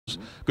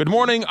Good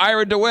morning,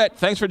 Ira DeWitt.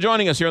 Thanks for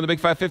joining us here on the Big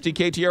 550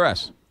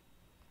 KTRS.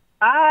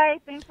 Hi,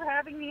 thanks for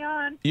having me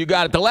on. You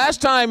got it. The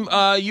last time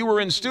you were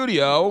in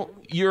studio,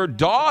 your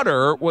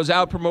daughter was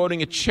out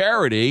promoting a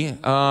charity. It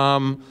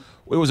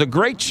was a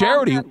great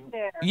charity.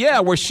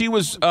 Yeah, where she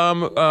was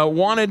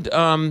wanted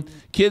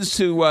kids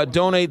to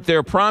donate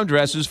their prom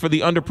dresses for the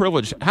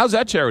underprivileged. How's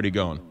that charity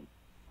going?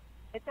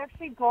 It's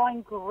actually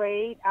going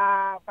great.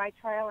 By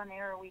trial and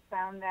error, we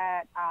found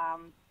that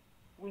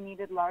we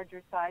needed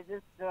larger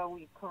sizes, so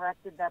we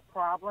corrected that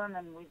problem,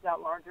 and we've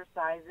got larger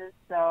sizes.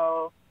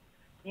 So,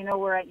 you know,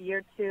 we're at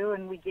year 2,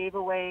 and we gave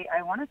away,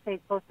 I want to say,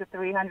 close to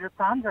 300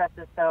 prom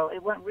dresses, so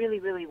it went really,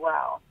 really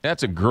well.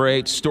 That's a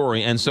great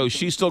story, and so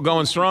she's still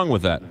going strong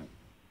with that.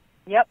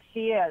 Yep,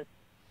 she is.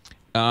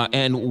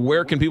 And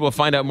where can people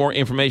find out more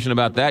information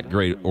about that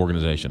great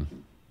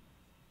organization?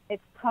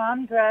 It's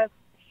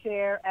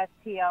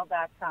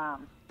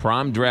PromDressShareSTL.com.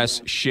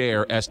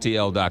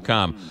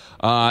 PromDressShareSTL.com.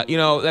 You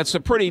know, that's a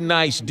pretty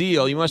nice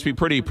deal. You must be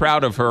pretty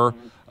proud of her,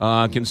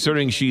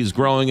 considering she's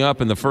growing up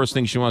and the first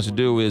thing she wants to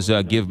do is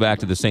give back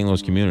to the St.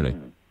 Louis community.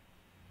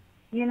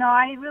 You know,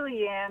 I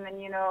really am,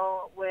 and, you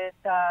know, with,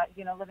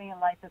 you know, living a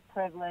life of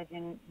privilege,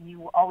 and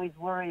you always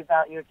worry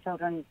about your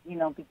children, you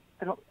know,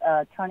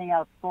 turning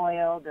out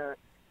spoiled or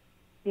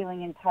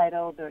feeling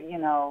entitled or, you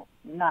know,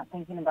 not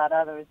thinking about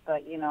others.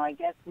 But, you know, I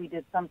guess we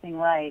did something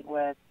right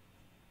with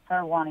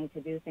her wanting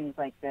to do things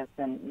like this,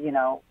 and, you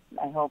know,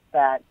 I hope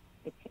that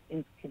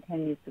it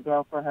continues to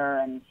grow for her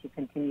and she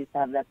continues to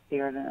have that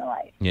spirit in her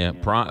life. Yeah,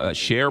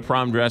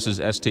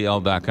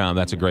 SharePromDressesSTL.com.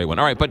 That's a great one.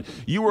 All right, but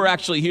you were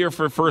actually here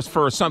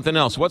for something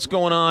else. What's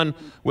going on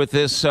with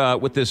this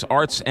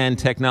Arts and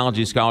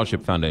Technology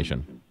Scholarship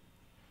Foundation?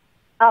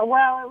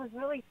 Well, it was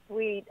really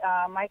sweet.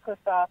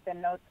 Microsoft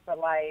and Notes for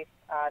Life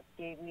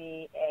gave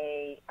me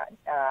a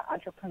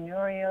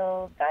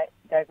entrepreneurial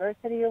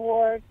diversity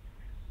award,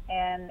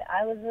 and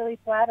I was really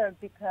flattered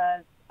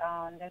because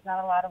there's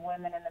not a lot of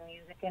women in the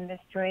music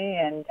industry,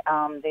 and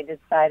they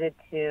decided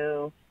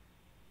to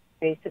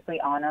basically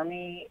honor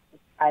me.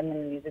 I'm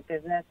in the music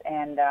business,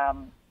 and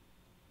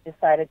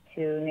decided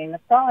to name a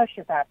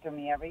scholarship after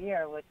me every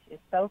year, which is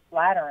so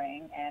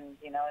flattering, and,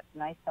 you know, it's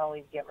nice to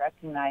always get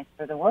recognized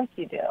for the work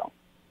you do.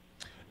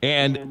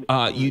 And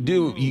you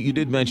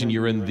did mention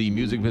you're in the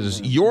music business.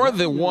 You're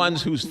the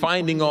ones who's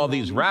finding all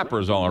these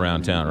rappers all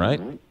around town,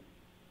 right?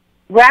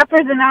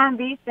 Rappers and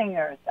R&B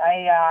singers.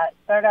 I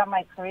started out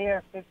my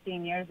career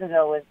 15 years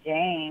ago with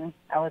Jane.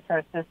 I was her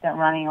assistant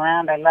running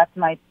around. I left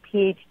my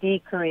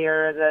PhD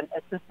career as an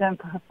assistant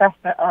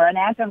professor or an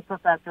adjunct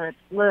professor at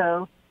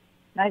SLU,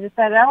 and I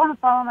decided I want to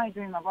follow my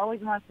dream. I've always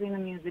wanted to be in the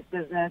music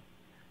business.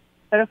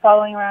 Started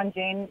following around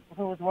Jane,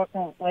 who was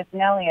working with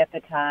Nelly at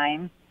the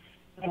time,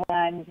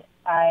 and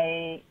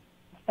I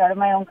started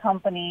my own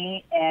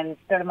company and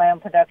started my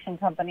own production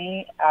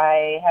company.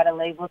 I had a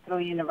label through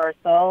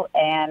Universal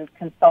and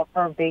consult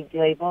for big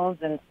labels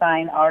and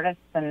sign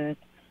artists and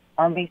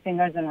R&B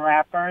singers and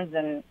rappers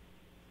and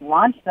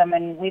launched them.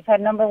 And we've had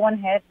 #1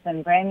 hits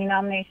and Grammy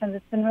nominations.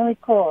 It's been really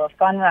cool, a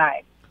fun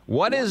ride.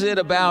 What is it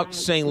about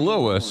St.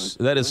 Louis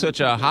that is such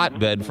a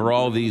hotbed for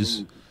all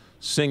these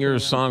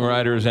singers,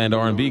 songwriters, and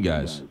R&B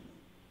guys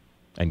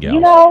and gals? You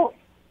know,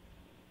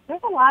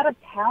 there's a lot of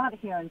talent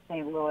here in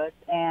St. Louis,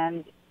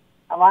 and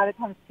a lot of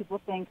times people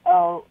think,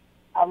 oh,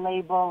 a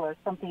label or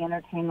something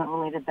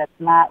entertainment-related that's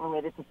not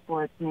related to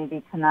sports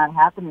maybe cannot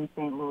happen in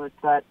St. Louis,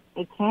 but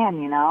it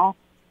can, you know,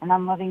 and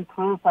I'm living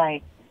proof.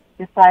 I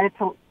decided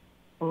to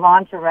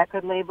launch a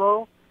record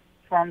label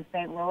from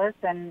St. Louis,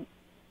 and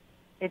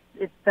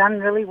it's done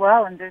really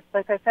well, and there's,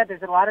 like I said,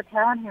 there's a lot of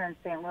talent here in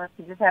St. Louis.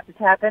 You just have to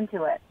tap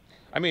into it.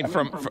 I mean,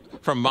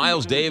 from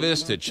Miles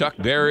Davis to Chuck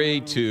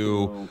Berry to,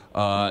 you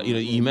know,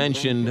 you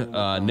mentioned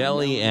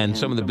Nelly and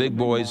some of the big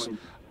boys.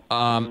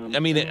 I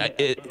mean,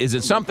 is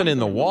it something in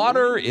the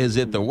water? Is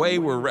it the way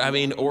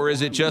or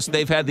is it just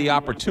they've had the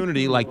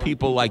opportunity, like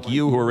people like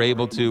you who are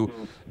able to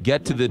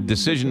get to the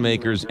decision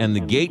makers and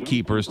the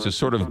gatekeepers to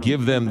sort of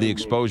give them the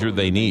exposure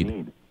they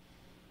need?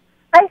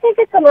 I think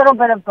it's a little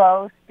bit of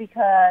both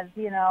because,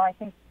 you know, I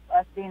think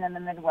us being in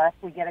the Midwest,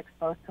 we get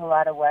exposed to a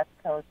lot of West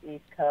Coast,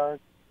 East Coast,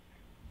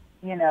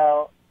 you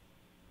know,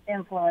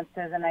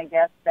 influences, and I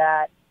guess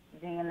that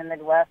being in the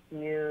Midwest,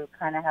 you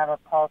kind of have a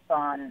pulse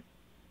on,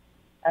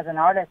 as an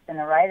artist and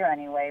a writer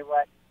anyway,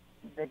 what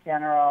the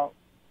general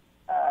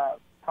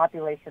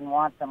population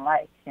wants and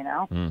likes, you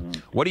know? Mm.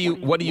 What do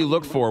you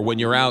look for when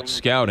you're out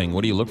scouting?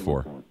 What do you look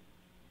for?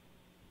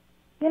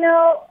 You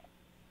know,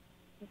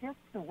 just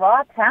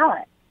raw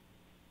talent.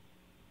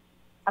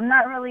 I'm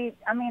not really,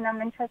 I mean,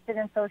 I'm interested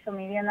in social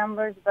media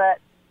numbers, but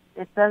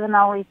it doesn't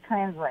always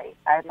translate.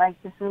 I'd like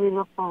to really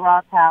look for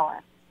raw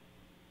talent.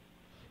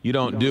 You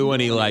don't do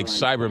any, like,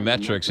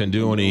 cybermetrics and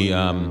do any,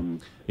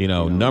 you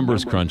know,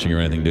 numbers crunching or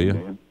anything, do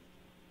you?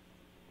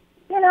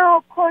 You know,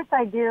 of course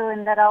I do,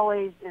 and that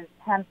always is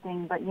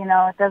tempting, but, you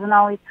know, it doesn't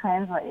always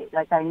translate.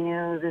 Like, I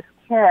knew this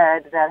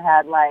kid that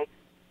had, like,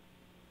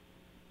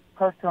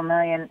 close to 1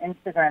 million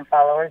Instagram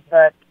followers,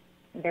 but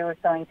they were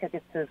selling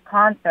tickets to his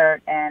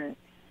concert, and,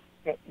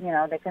 they, you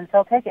know, they couldn't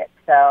sell tickets,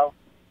 so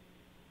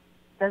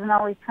doesn't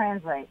always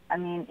translate. I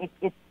mean,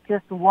 it's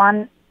just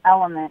one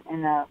element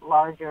in a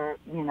larger,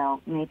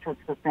 matrix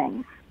of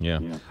things. Yeah.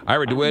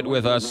 Ira DeWitt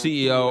with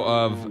CEO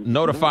of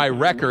Notify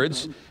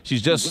Records.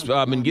 She's just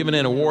been given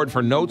an award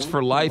for Notes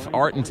for Life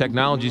Art and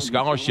Technology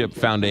Scholarship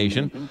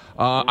Foundation.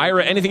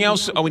 Ira, anything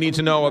else we need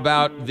to know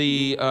about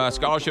the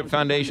Scholarship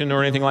Foundation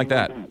or anything like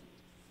that?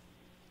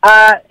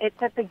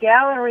 It's at the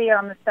gallery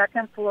on the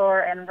second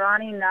floor, and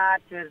Ronnie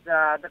Notch is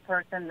the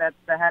person that's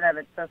the head of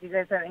it. So if you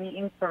guys have any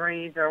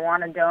inquiries or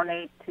want to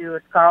donate to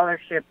a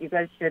scholarship, you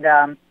guys should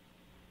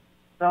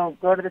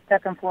go to the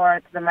second floor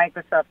to the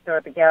Microsoft store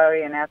at the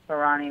gallery and ask for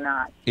Ronnie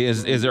Notch.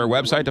 Is there a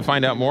website to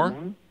find out more?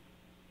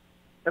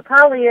 There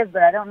probably is,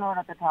 but I don't know it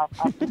off the top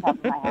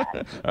of my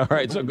head. All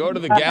right, so go to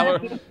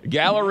the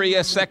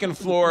Galleria second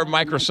floor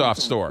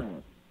Microsoft store.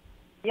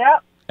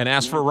 Yep. And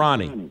ask for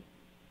Ronnie.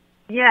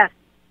 Yes.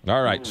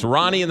 All right, so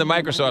Ronnie in the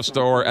Microsoft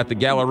store at the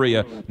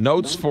Galleria.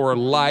 Notes for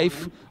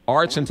Life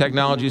Arts and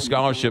Technology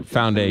Scholarship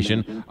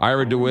Foundation.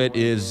 Ira DeWitt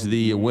is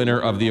the winner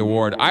of the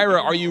award.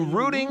 Ira, are you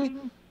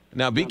rooting?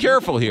 Now, be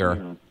careful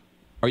here.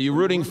 Are you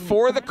rooting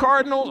for the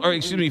Cardinals,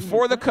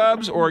 for the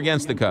Cubs or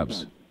against the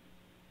Cubs?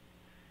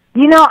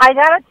 I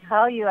got to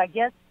tell you, I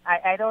guess,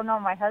 I don't know.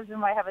 My husband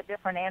might have a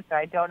different answer.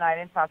 I don't know. I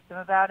didn't talk to him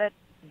about it.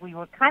 We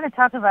were kind of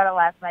talking about it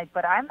last night,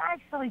 but I'm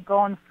actually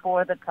going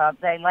for the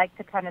Cubs. I like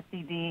to kind of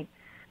see the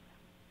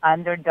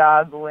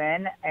underdog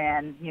win,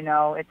 and,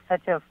 it's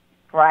such a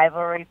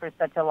rivalry for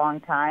such a long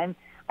time.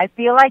 I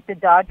feel like the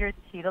Dodgers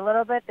cheat a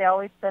little bit. They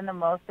always spend the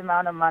most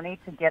amount of money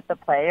to get the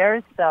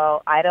players,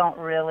 so I'm not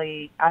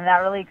really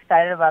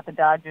excited about the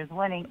Dodgers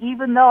winning,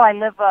 even though I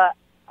live a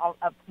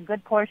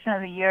good portion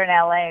of the year in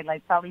L.A.,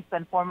 like probably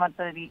spend 4 months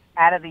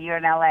out of the year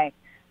in L.A.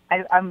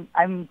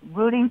 I'm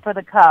rooting for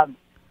the Cubs.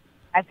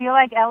 I feel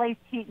like LA's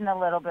cheating a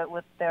little bit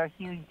with their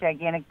huge,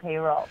 gigantic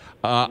payroll.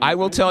 I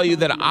will tell you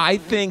that I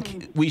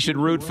think we should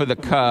root for the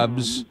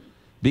Cubs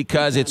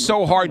because it's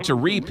so hard to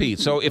repeat.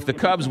 So if the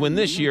Cubs win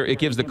this year, it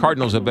gives the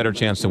Cardinals a better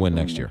chance to win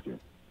next year.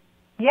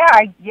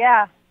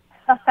 Yeah.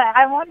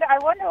 I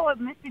wonder what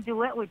Mr.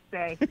 DeWitt would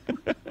say.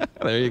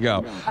 There you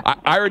go.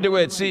 Ira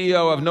DeWitt,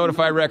 CEO of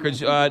Notify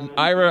Records.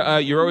 Ira,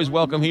 you're always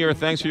welcome here.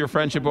 Thanks for your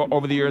friendship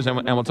over the years,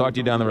 and we'll talk to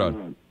you down the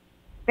road.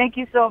 Thank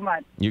you so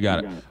much. You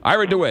got it.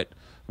 Ira DeWitt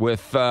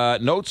with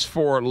Notes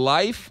for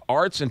Life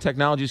Arts and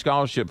Technology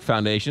Scholarship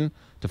Foundation.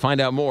 To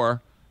find out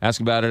more, ask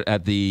about it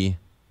at the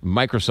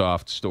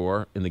Microsoft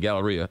store in the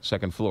Galleria,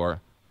 second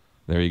floor.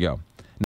 There you go.